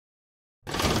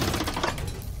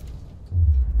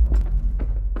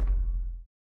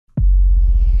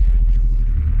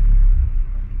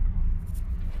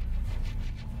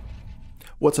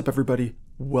What's up, everybody?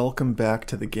 Welcome back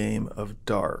to the game of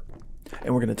Darq,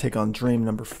 and we're going to take on dream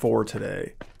number 4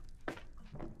 today.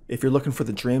 If you're looking for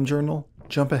the dream journal,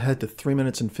 jump ahead to 3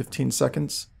 minutes and 15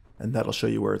 seconds, and that'll show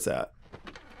you where it's at.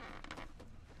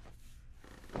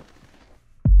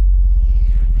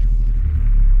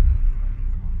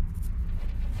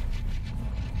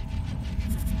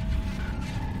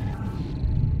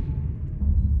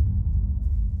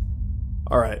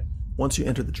 Alright, once you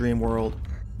enter the dream world,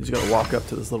 you just gotta walk up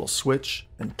to this little switch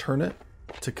and turn it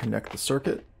to connect the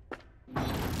circuit. We're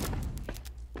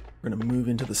gonna move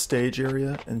into the stage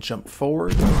area and jump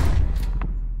forward.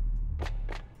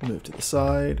 Move to the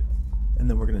side, and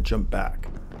then we're gonna jump back.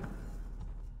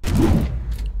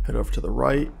 Head over to the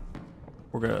right.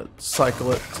 We're gonna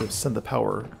cycle it to send the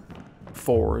power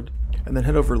forward, and then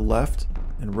head over left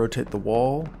and rotate the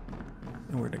wall.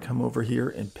 And we're gonna come over here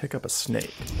and pick up a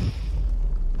snake.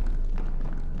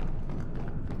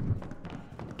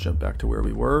 Jump back to where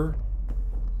we were,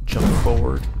 jump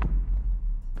forward,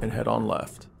 and head on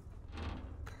left.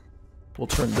 We'll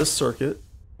turn this circuit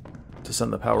to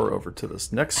send the power over to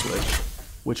this next switch,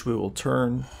 which we will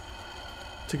turn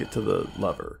to get to the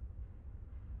lever.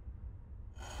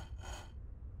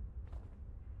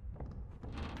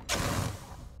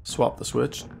 Swap the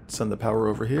switch, send the power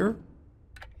over here,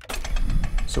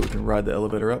 so we can ride the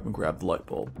elevator up and grab the light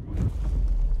bulb.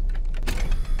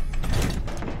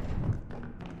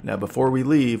 Now before we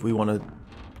leave, we want to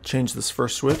change this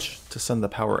first switch to send the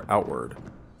power outward.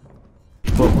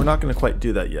 But we're not going to quite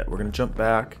do that yet. We're going to jump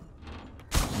back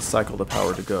and cycle the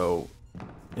power to go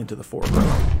into the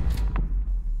foreground.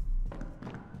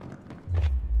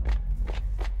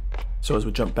 So as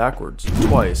we jump backwards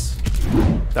twice,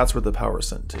 that's where the power is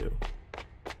sent to.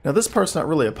 Now this part's not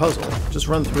really a puzzle. Just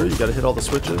run through, you got to hit all the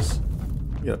switches.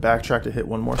 You got to backtrack to hit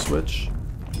one more switch,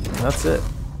 and that's it.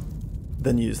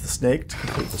 Then use the snake to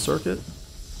complete the circuit,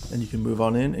 and you can move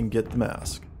on in and get the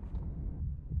mask.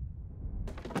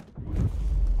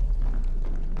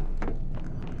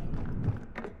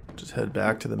 Just head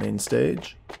back to the main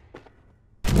stage.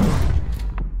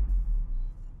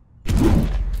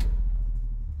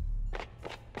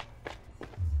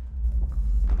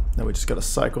 Now we just got to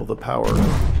cycle the power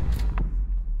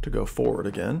to go forward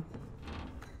again.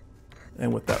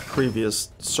 And with that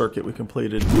previous circuit we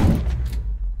completed,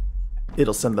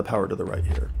 it'll send the power to the right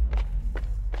here.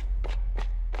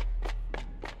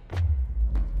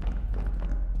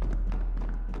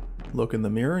 Look in the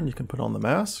mirror and you can put on the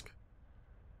mask.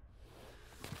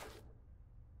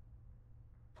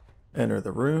 Enter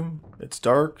the room. It's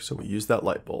dark, so we use that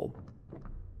light bulb.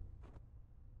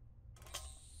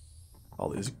 All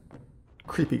these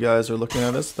creepy guys are looking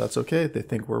at us. That's okay. They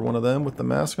think we're one of them with the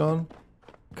mask on.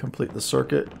 Complete the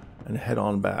circuit and head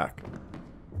on back.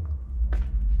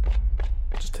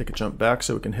 Just take a jump back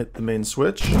so we can hit the main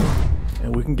switch,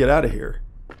 and we can get out of here.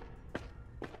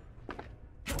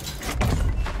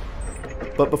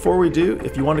 But before we do,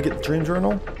 if you want to get the dream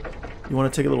journal, you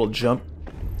want to take a little jump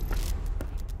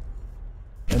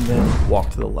and then walk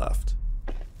to the left.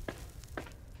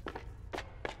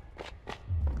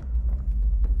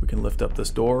 We can lift up this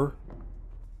door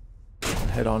and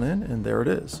head on in, and there it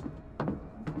is.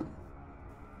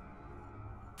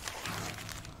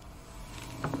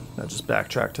 Now just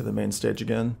backtrack to the main stage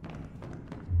again,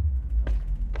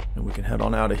 and we can head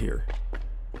on out of here.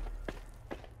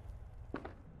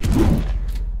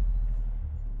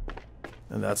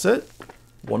 And that's it.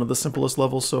 One of the simplest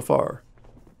levels so far.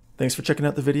 Thanks for checking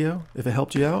out the video. If it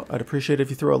helped you out, I'd appreciate it if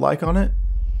you throw a like on it.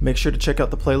 Make sure to check out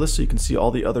the playlist so you can see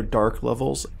all the other Darq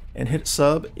levels, and hit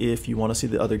sub if you want to see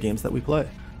the other games that we play.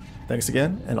 Thanks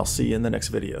again, and I'll see you in the next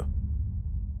video.